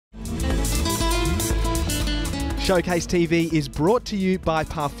Showcase TV is brought to you by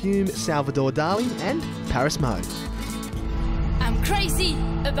Parfume Salvador Dali and Paris Mode. I'm crazy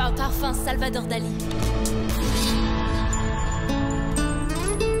about Parfum Salvador Dali.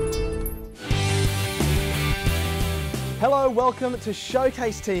 Hello, welcome to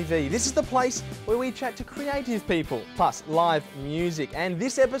Showcase TV. This is the place where we chat to creative people, plus live music. And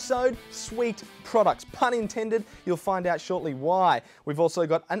this episode, sweet products, pun intended. You'll find out shortly why. We've also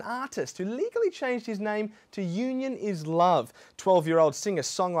got an artist who legally changed his name to Union is Love. 12-year-old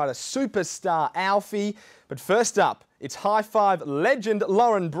singer-songwriter superstar Alfie. But first up, it's High Five legend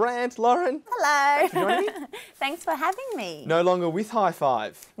Lauren Brant. Lauren. Hello. Thanks for joining me. Thanks for having me. No longer with High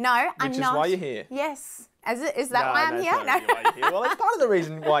Five. No, I'm not. Which is why you're here. Yes. Is that why I'm here? No. Why you're here. Well, it's part of the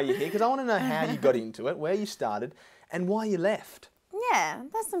reason why you're here, because I want to know how you got into it, where you started, and why you left. Yeah,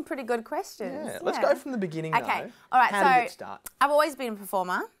 that's some pretty good questions. Yeah. Let's go from the beginning, Okay. though. All right, How did it start? I've always been a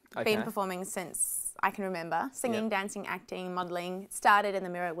performer. Okay. Been performing since I can remember. Singing, dancing, acting, modelling. Started in the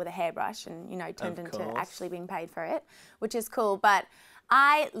mirror with a hairbrush and, you know, turned into actually being paid for it, which is cool. But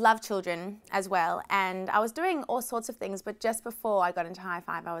I love children as well, and I was doing all sorts of things, but just before I got into High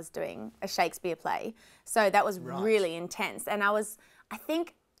Five, I was doing a Shakespeare play. So that was really intense. And I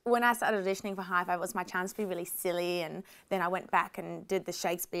think when I started auditioning for High Five, it was my chance to be really silly, and then I went back and did the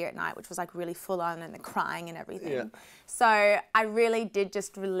Shakespeare at night, which was like really full on, and the crying and everything. Yeah. So I really did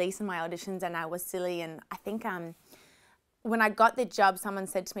just release in my auditions, and I was silly, and I think when I got the job, someone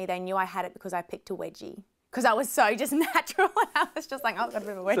said to me they knew I had it because I picked a wedgie. Because I was so just natural, and I was just like, oh, I've got a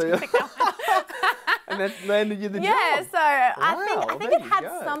bit of a wedgie. So, and that landed you the job. Yeah, so I think it had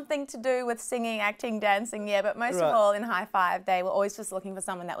something to do with singing, acting, dancing, but most of all in High Five, they were always just looking for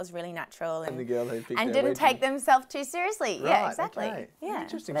someone that was really natural and the girl who picked and didn't take themselves too seriously. Yeah, exactly. Okay. Yeah.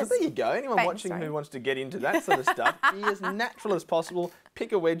 Interesting. So there you go. Anyone watching who wants to get into that sort of stuff, be as natural as possible,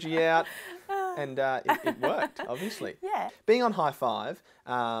 pick a wedgie out, and it worked, obviously. Yeah. Being on High Five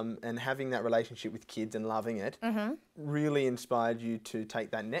and having that relationship with kids and loving it really inspired you to take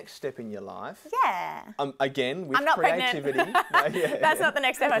that next step in your life. Yeah. Again, with I'm not creativity. Pregnant. That's not the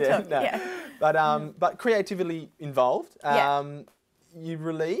next step I took. No. Yeah. But creatively involved. You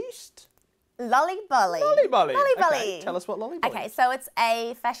released Lolly Bolly. Lolly Bolly. Lolly Bolly. Okay, tell us what Lolly Bolly is. Okay, so it's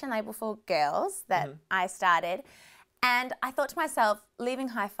a fashion label for girls that I started. And I thought to myself, leaving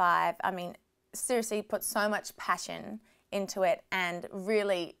High Five, I mean, seriously put so much passion into it, and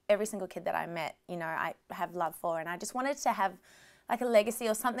really every single kid that I met, you know, I have love for, and I just wanted to have like a legacy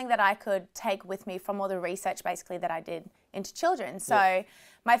or something that I could take with me from all the research basically that I did into children. So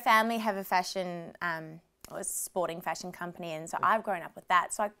my family have a fashion, a sporting fashion company, and so I've grown up with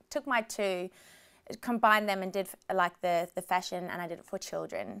that. So I took my two, combined them and did like the fashion, and I did it for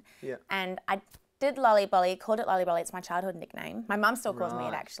children. Yeah. And I did Lolly Bolly, called it Lolly Bolly. It's my childhood nickname. My mum still calls me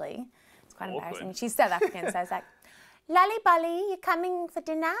it actually. It's quite embarrassing. She's South African, so it's like, Lolly Bolly, you coming for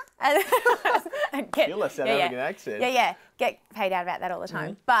dinner? Kill a South African accent. Yeah. Get paid out about that all the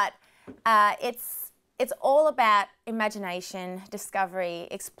time. But it's all about imagination, discovery,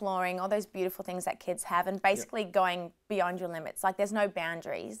 exploring all those beautiful things that kids have, and basically going beyond your limits. Like there's no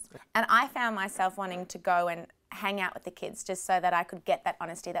boundaries. And I found myself wanting to go and hang out with the kids just so that I could get that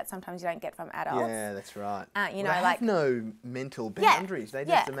honesty that sometimes you don't get from adults. Yeah, that's right. You know, they have no mental boundaries. They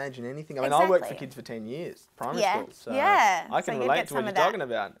just imagine anything. I mean, I worked for kids for 10 years, primary school, so I can relate to what you're talking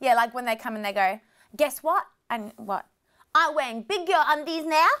about. Yeah, like when they come and they go, guess what? And what? I'm wearing big girl undies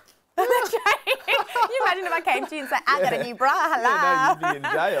now. Can you imagine if I came to you and said, I got a new bra, hello? Yeah, no, you'd be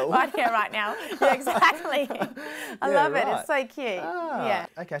in jail. Right here, right now. Yeah, exactly. I love it. It's so cute. Yeah.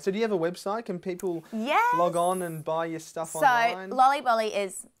 Okay, so do you have a website? Can people log on and buy your stuff online? So Lolly Bolly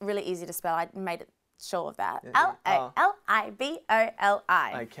is really easy to spell. I made it sure of that. L-O-L-I-B-O-L-I.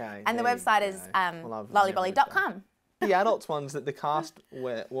 Okay. And the website is lollybolly.com. The adults ones that the cast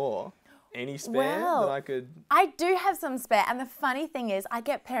wore. Any spare that I could... I do have some spare, and the funny thing is I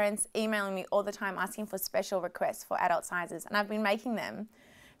get parents emailing me all the time asking for special requests for adult sizes, and I've been making them.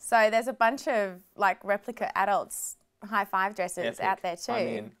 So there's a bunch of like replica adults High Five dresses out there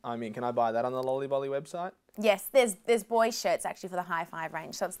too. I'm in. Can I buy that on the Lolly Bolly website? Yes, there's boys shirts actually for the High Five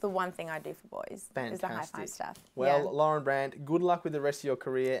range, so it's the one thing I do for boys. Fantastic. Is the High Five stuff. Well, Lauren Brant, good luck with the rest of your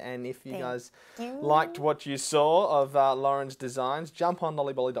career, and if you guys liked what you saw of Lauren's designs, jump on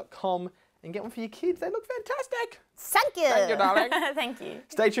lollybolly.com and get one for your kids. They look fantastic. Thank you. Thank you, darling. Thank you.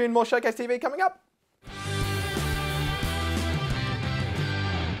 Stay tuned, more Showcase TV coming up.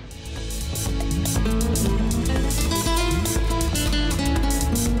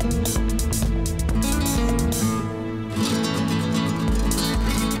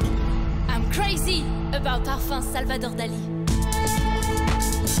 I'm crazy about Parfum Salvador Dali.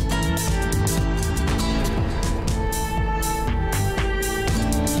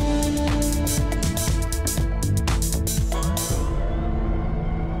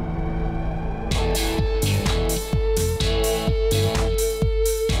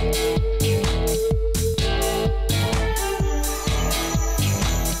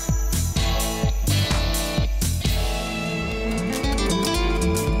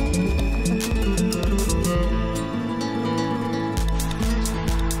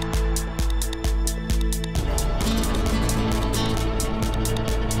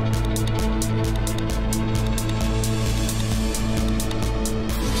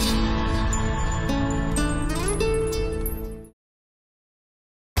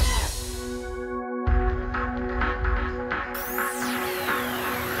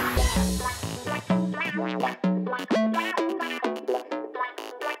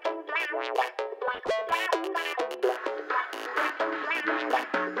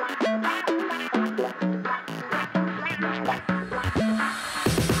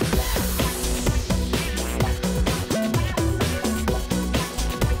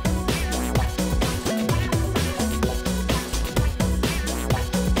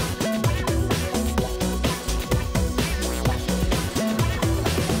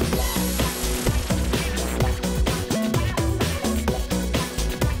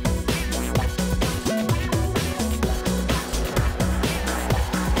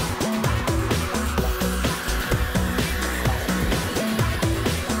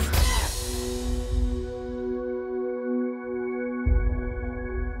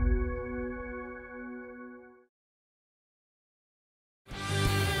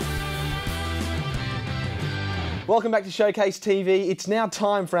 Welcome back to Showcase TV. It's now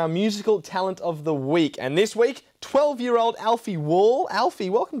time for our musical talent of the week. And this week, 12-year-old Alfie Wall. Alfie,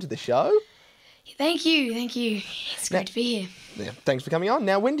 welcome to the show. Thank you, thank you. It's great to be here. Yeah, thanks for coming on.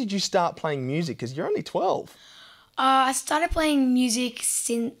 Now, when did you start playing music? Because you're only 12. I started playing music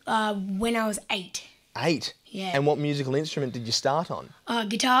since when I was 8. 8? Yeah. And what musical instrument did you start on?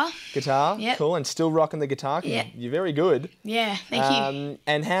 Guitar. Guitar? Yep. Cool. And still rocking the guitar? Yeah. You're very good. Yeah, thank you.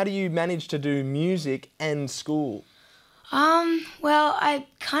 And how do you manage to do music and school? Well, I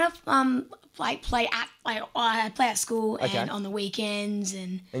kind of I play at school Okay. and on the weekends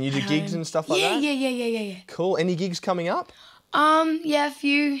and And you do at gigs home. and stuff like that? Yeah. Cool. Any gigs coming up? Yeah, a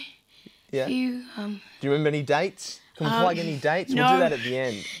few. Yeah. Do Do you remember any dates? Can we plug any dates? We'll no. do that at the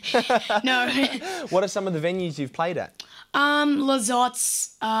end. No. What are some of the venues you've played at?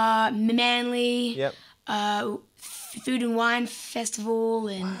 Lazot's, Manly. Yep. Food and Wine Festival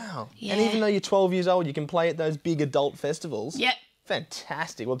and Wow. yeah. And even though you're 12 years old, you can play at those big adult festivals. Yep.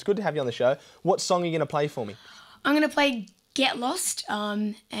 Fantastic. Well, it's good to have you on the show. What song are you going to play for me? I'm gonna play Get Lost,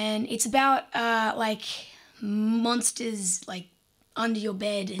 and it's about like monsters like under your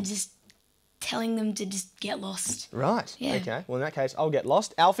bed and just telling them to just get lost. Right. Yeah. Okay. Well, in that case, I'll get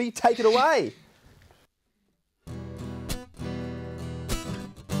lost. Alfie, take it away.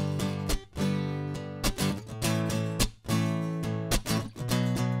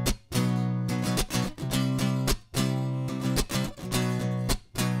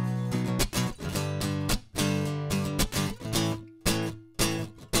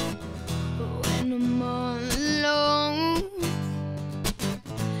 When I'm all alone,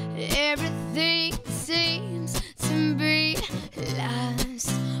 everything seems to be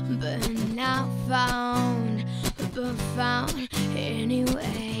lost, but not found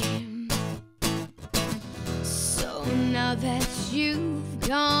anyway. So now that you've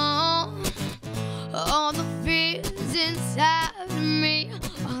gone, all the fears inside of me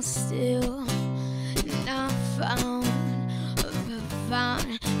are still not found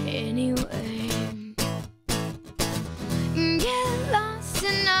anyway. Get lost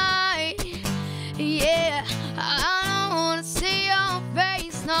tonight, yeah. I don't wanna see your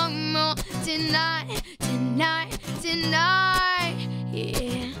face no more tonight,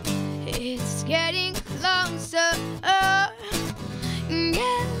 yeah. It's getting closer.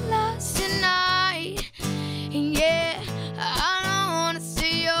 Get lost tonight, yeah. I don't wanna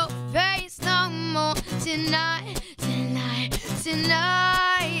see your face no more tonight,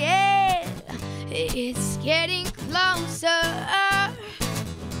 yeah. It's getting closer.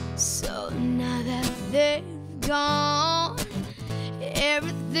 So now that they've gone,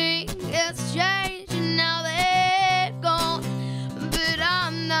 everything has changed and now they've gone, but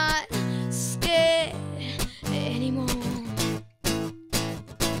I'm not scared anymore.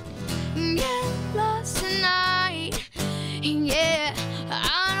 Get lost tonight, yeah.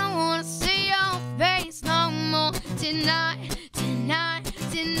 I don't wanna see your face no more tonight, yeah.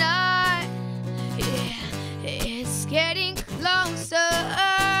 It's getting closer.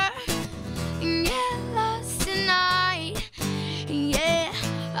 Get lost tonight, yeah.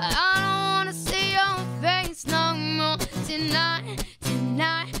 I don't wanna see your face no more tonight,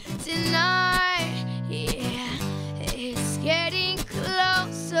 yeah. It's getting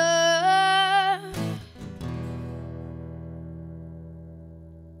closer.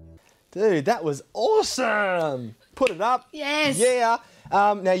 Dude, that was awesome. Put it up. Yes. Yeah.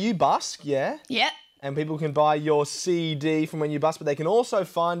 Now, you busk, yeah? Yep. And people can buy your CD from when you busk, but they can also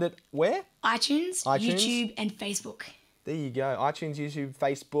find it where? iTunes, iTunes? YouTube, and Facebook. There you go. iTunes, YouTube,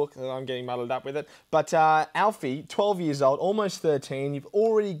 Facebook. I'm getting muddled up with it. But Alfie, 12 years old, almost 13. You've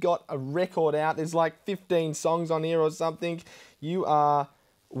already got a record out. There's like 15 songs on here or something. You are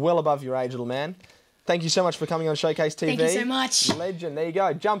well above your age, little man. Thank you so much for coming on Showcase TV. Thank you so much. Legend. There you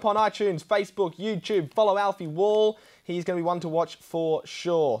go. Jump on iTunes, Facebook, YouTube. Follow Alfie Wall. He's going to be one to watch for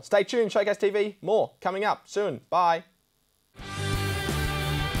sure. Stay tuned. Showcase TV. More coming up soon. Bye.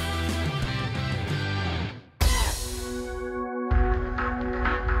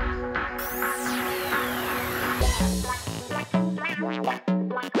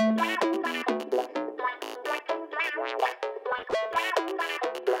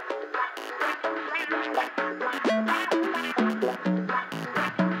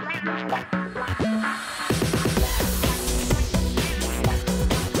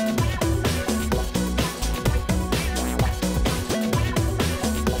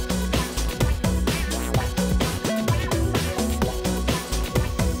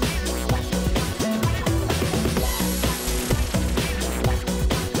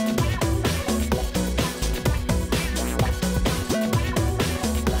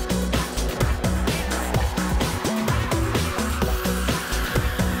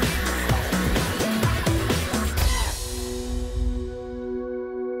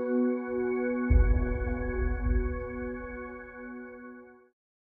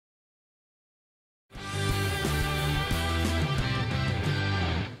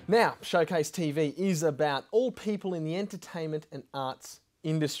 Now, Showcase TV is about all people in the entertainment and arts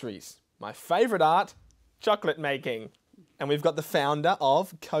industries. My favourite art, chocolate making. And we've got the founder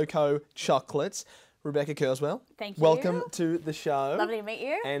of Coco Chocolates, Rebecca Kurzweil. Thank you. Welcome to the show. Lovely to meet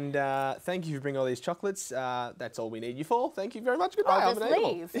you. And thank you for bringing all these chocolates. That's all we need you for. Thank you very much. Goodbye. I'll just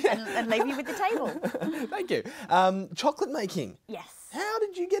leave and leave you with the table. Thank you. Chocolate making. Yes. How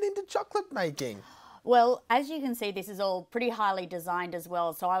did you get into chocolate making? Well, as you can see, this is all pretty highly designed as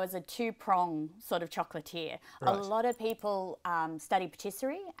well. So I was a two-prong sort of chocolatier. Right. A lot of people study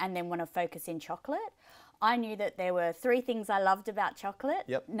patisserie and then want to focus in chocolate. I knew that there were three things I loved about chocolate.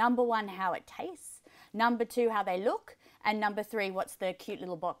 Yep. Number one, how it tastes. Number two, how they look. And number three, what's the cute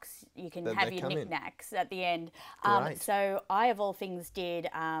little box you can have your knickknacks at the end. Great. So I, of all things, did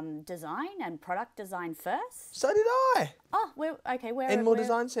design and product design first. So did I. Oh, okay. Where? Enmore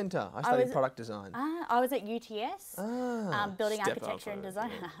Design Centre. I studied product design. I was at UTS, building step architecture up, and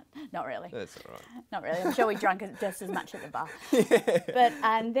design. Not really. That's all right. Not really. I'm sure we drank just as much at the bar. But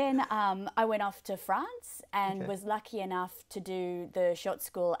and then I went off to France and was lucky enough to do the short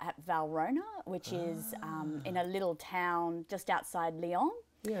school at Valrhona, which is in a little town just outside Lyon.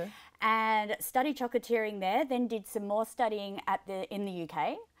 Yeah. And studied chocolatiering there. Then did some more studying in the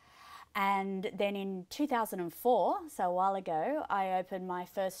UK. And then in 2004, so a while ago, I opened my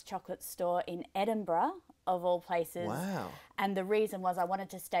first chocolate store in Edinburgh, of all places. Wow. And the reason was I wanted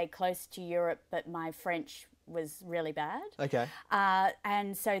to stay close to Europe, but my French was really bad. Okay.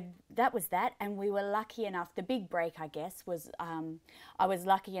 And so that was that. And we were lucky enough, the big break, I guess, was I was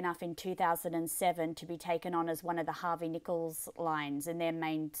lucky enough in 2007 to be taken on as one of the Harvey Nichols lines, and their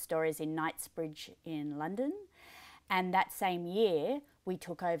main store is in Knightsbridge in London. And that same year, we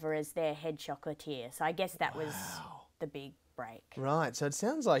took over as their head chocolatier. So I guess that was the big break. Right. So it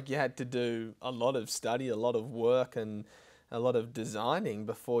sounds like you had to do a lot of study, a lot of work and a lot of designing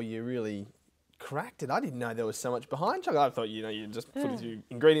before you really cracked it. I didn't know there was so much behind chocolate. I thought, you just put a few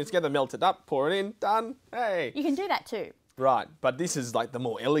ingredients together, melt it up, pour it in, done. Hey. You can do that too. Right, but this is like the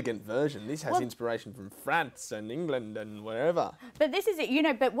more elegant version. This has inspiration from France and England and wherever. But this is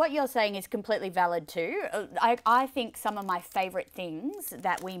it, but what you're saying is completely valid too. I think some of my favourite things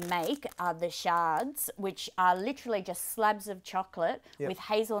that we make are the shards, which are literally just slabs of chocolate with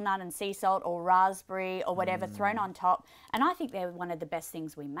hazelnut and sea salt or raspberry or whatever thrown on top. And I think they're one of the best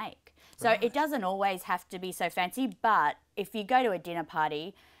things we make. So it doesn't always have to be so fancy, but if you go to a dinner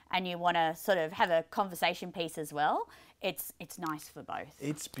party and you want to sort of have a conversation piece as well, it's nice for both.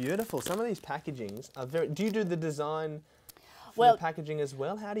 It's beautiful. Some of these packagings are very... Do you do the design for the packaging as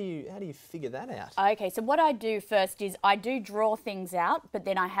well? How do you figure that out? Okay, so what I do first is I do draw things out, but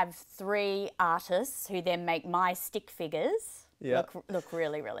then I have 3 artists who then make my stick figures. Look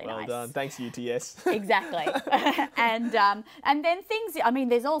really, really nice. Well done. Thanks, UTS. Exactly. and then things, I mean,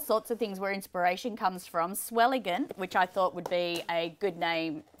 there's all sorts of things where inspiration comes from. Swelligant, which I thought would be a good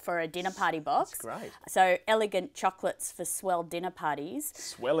name for a dinner party box. That's great. So elegant chocolates for swell dinner parties.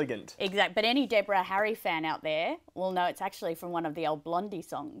 Swelligant. Exact. But any Deborah Harry fan out there will know it's actually from one of the old Blondie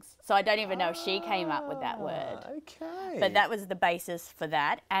songs. So I don't even know if she came up with that word. Okay. But that was the basis for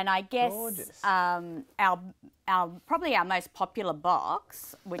that. And I guess probably our most popular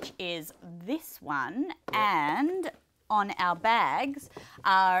box, which is this one, and on our bags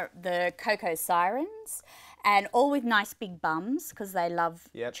are the Coco Sirens, and all with nice big bums because they love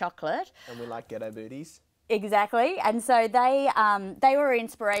chocolate. And we like ghetto booties. Exactly, and so they were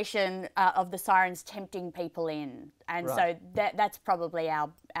inspiration of the sirens tempting people in, and so that's probably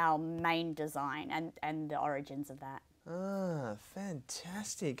our main design and the origins of that. Ah,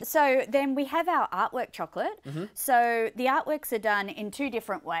 fantastic. So then we have our artwork chocolate. So the artworks are done in 2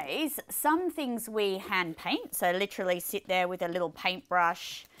 different ways. Some things we hand paint, so literally sit there with a little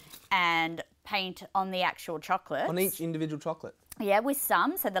paintbrush and paint on the actual chocolate. On each individual chocolate? Yeah, with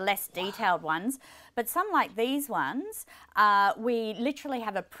some, so the less detailed ones. But some like these ones, we literally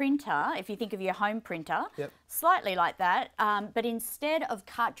have a printer, if you think of your home printer, slightly like that. But instead of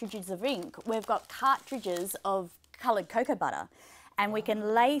cartridges of ink, we've got cartridges of coloured cocoa butter, and we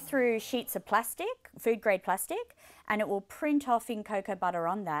can lay through sheets of plastic, food grade plastic, and it will print off in cocoa butter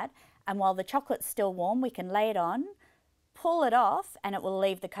on that. And while the chocolate's still warm, we can lay it on, pull it off, and it will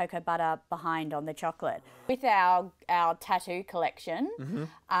leave the cocoa butter behind on the chocolate. With our tattoo collection,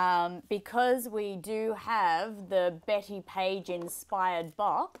 because we do have the Betty Page inspired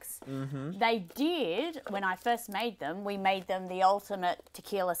box, they did, when I first made them, we made them the ultimate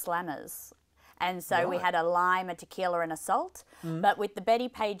tequila slammers. And so we had a lime, a tequila and a salt. But with the Betty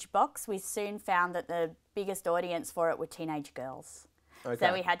Page box, we soon found that the biggest audience for it were teenage girls.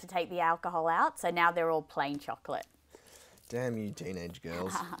 So we had to take the alcohol out. So now they're all plain chocolate. Damn you teenage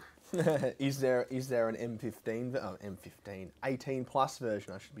girls. Is there an M15, 18 plus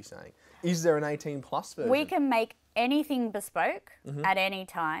version I should be saying? Is there an 18 plus version? We can make anything bespoke at any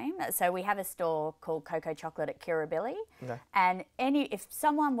time. So we have a store called Coco Chocolate at Kirribilli. Okay. And if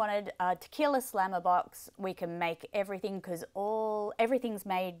someone wanted a tequila slammer box, we can make everything because everything's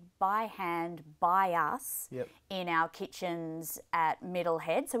made by hand by us in our kitchens at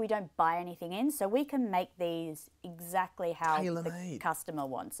Middlehead. So we don't buy anything in. So we can make these exactly how the customer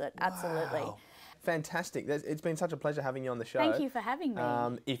wants it. Wow. Absolutely. Fantastic. It's been such a pleasure having you on the show. Thank you for having me.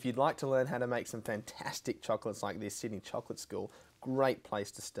 If you'd like to learn how to make some fantastic chocolates like this, Sydney Chocolate School, great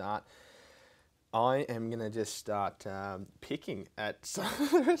place to start. I am going to just start picking at some of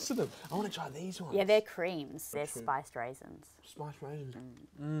the rest of them. I want to try these ones. Yeah, they're creams. They're spiced raisins. Spiced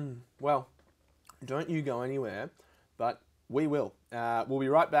raisins. Well, don't you go anywhere, but we will. We'll be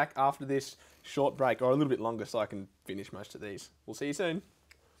right back after this short break, or a little bit longer so I can finish most of these. We'll see you soon.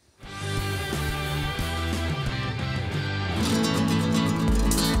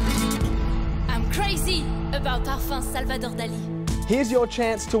 Crazy about Parfum Salvador Dali. Here's your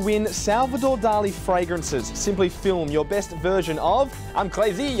chance to win Salvador Dali fragrances. Simply film your best version of I'm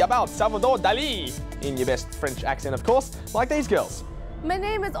crazy about Salvador Dali in your best French accent, of course, like these girls. My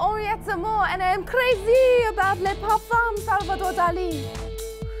name is Henriette Zamor and I am crazy about Le Parfum Salvador Dali.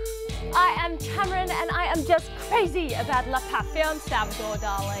 I am Cameron and I am just crazy about Le Parfum Salvador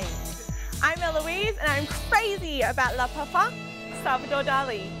Dali. I'm Eloise and I'm crazy about Le Parfum Salvador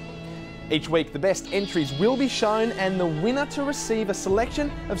Dali. Each week, the best entries will be shown and the winner to receive a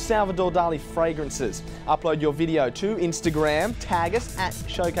selection of Salvador Dali fragrances. Upload your video to Instagram, tag us at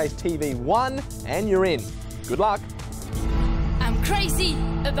ShowcaseTV1 and you're in. Good luck. I'm crazy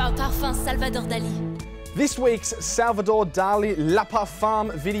about Parfum Salvador Dali. This week's Salvador Dali La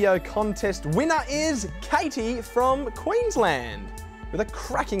Parfum video contest winner is Katie from Queensland with a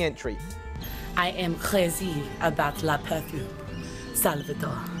cracking entry. I am crazy about La Parfum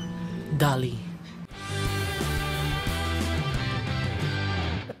Salvador Dali.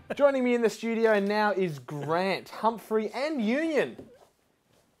 Joining me in the studio now is Grant, Humphrey and Union.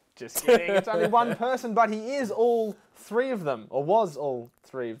 Just kidding, it's only one person, but he is all three of them, or was all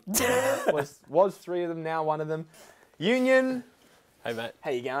three. was three of them, now one of them. Union. Hey mate.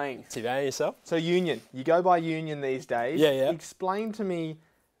 How you going? Too bad, yourself? So Union, you go by Union these days. Yeah, yeah. Explain to me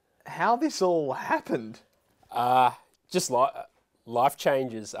how this all happened. Just like life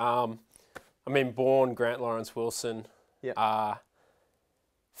changes. I mean, born Grant Lawrence Wilson. Yeah.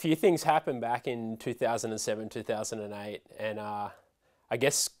 Few things happened back in 2007, 2008, and I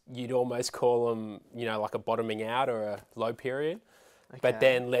guess you'd almost call them, you know, like a bottoming out or a low period. Okay. But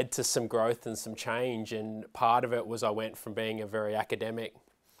then led to some growth and some change, and part of it was I went from being a very academic,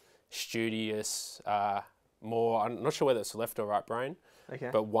 studious, more, I'm not sure whether it's left or right brain,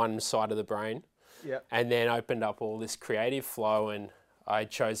 but one side of the brain. Yep. And then opened up all this creative flow, and I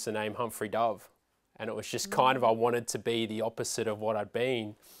chose the name Humphrey Dove. And it was just kind of, I wanted to be the opposite of what I'd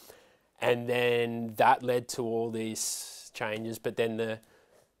been. And then that led to all these changes. But then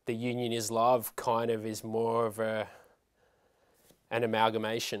the Union is Love kind of is more of an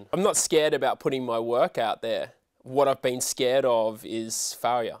amalgamation. I'm not scared about putting my work out there. What I've been scared of is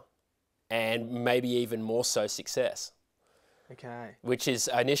failure, and maybe even more so success. Okay. Which is,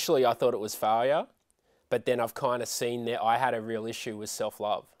 initially I thought it was failure, but then I've kind of seen that I had a real issue with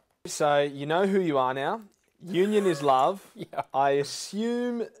self-love. So you know who you are now. Union is Love. Yeah. I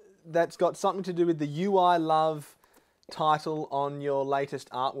assume that's got something to do with the UI Love title on your latest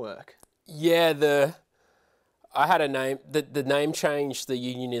artwork. Yeah, I had a name. The name change, the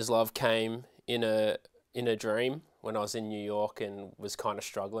Union is Love, came in a dream when I was in New York and was kind of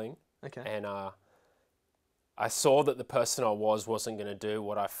struggling. Okay. And I saw that the person I wasn't going to do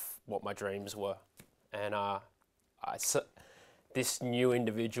what my dreams were, and this new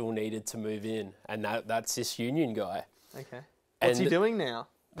individual needed to move in, and that's this Union guy. Okay. What's he doing now?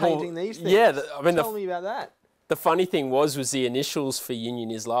 Painting these things? Yeah, I mean, tell me about that. The funny thing was the initials for Union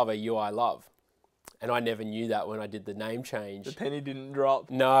is Love are UI Love, and I never knew that when I did the name change. The penny didn't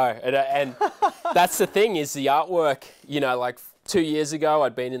drop. No, and that's the thing is the artwork. You know, like 2 years ago,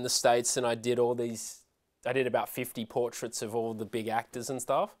 I'd been in the States and I did about 50 portraits of all the big actors and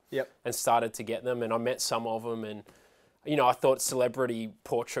stuff. Yep. And started to get them, and I met some of them, and you know, I thought celebrity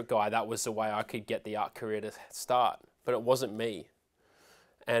portrait guy, that was the way I could get the art career to start, but it wasn't me.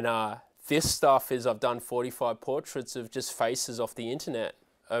 And this stuff is, I've done 45 portraits of just faces off the internet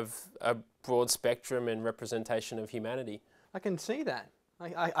of a broad spectrum and representation of humanity. I can see that.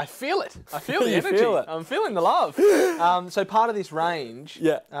 I feel it. I feel the energy. Feel it. I'm feeling the love. So part of this range,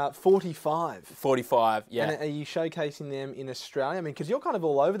 45. 45, yeah. And are you showcasing them in Australia? I mean, because you're kind of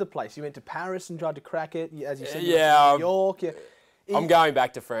all over the place. You went to Paris and tried to crack it, as you said. Yeah. New York. I'm going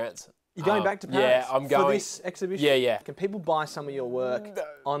back to France. You're going back to Paris? Yeah, I'm going. For this exhibition? Yeah, yeah. Can people buy some of your work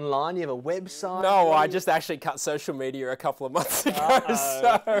online? You have a website? No, I just actually cut social media a couple of months ago.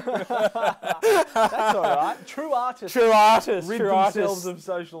 So. That's all right. True artist. True artist. Rid True themselves artist. of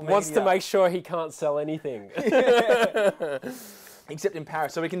social media. Wants to make sure he can't sell anything. Except in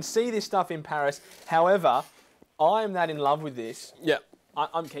Paris. So we can see this stuff in Paris. However, I am that in love with this. Yeah.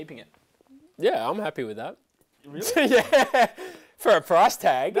 I'm keeping it. Yeah, I'm happy with that. Really? Yeah. For a price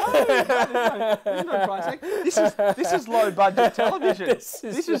tag. No, there's no price tag. This is low budget television. This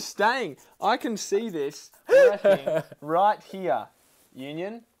is staying. I can see this working right here.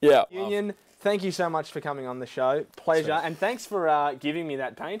 Union? Yeah. Union, thank you so much for coming on the show. Pleasure. Sure. And thanks for giving me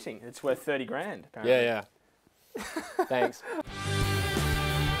that painting. It's worth 30 grand, apparently. Yeah, yeah. Thanks.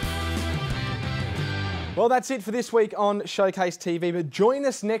 Well, that's it for this week on Showcase TV, but join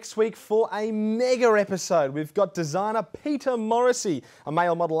us next week for a mega episode. We've got designer Peter Morrissey, a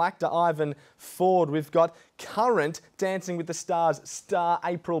male model actor Ivan Ford. We've got current Dancing with the Stars star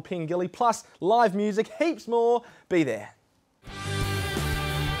April Pingilly, plus live music, heaps more. Be there.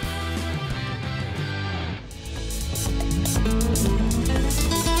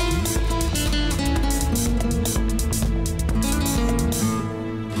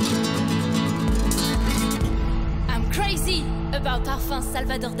 Crazy about Parfum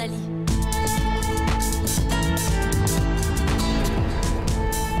Salvador Dali.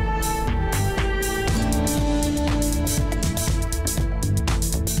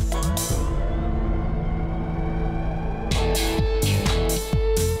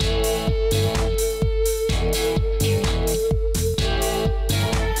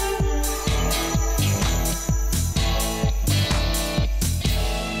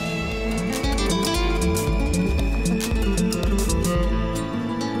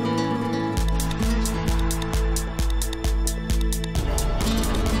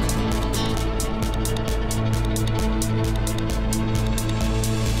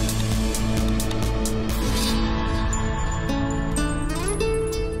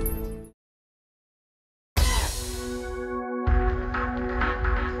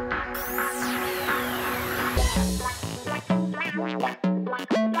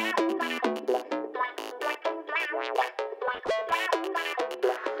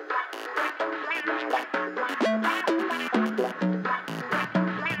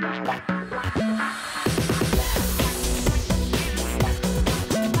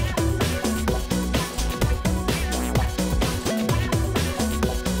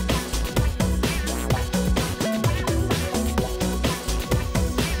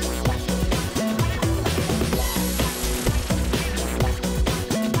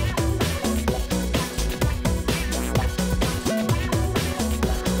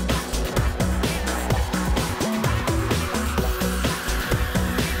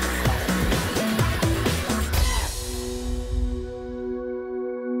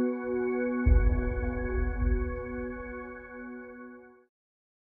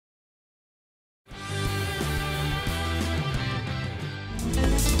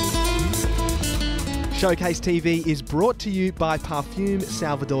 Showcase TV is brought to you by Parfum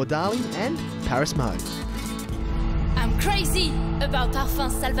Salvador Dali and Paris Mode. I'm crazy about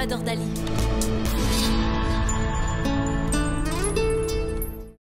Parfum Salvador Dali.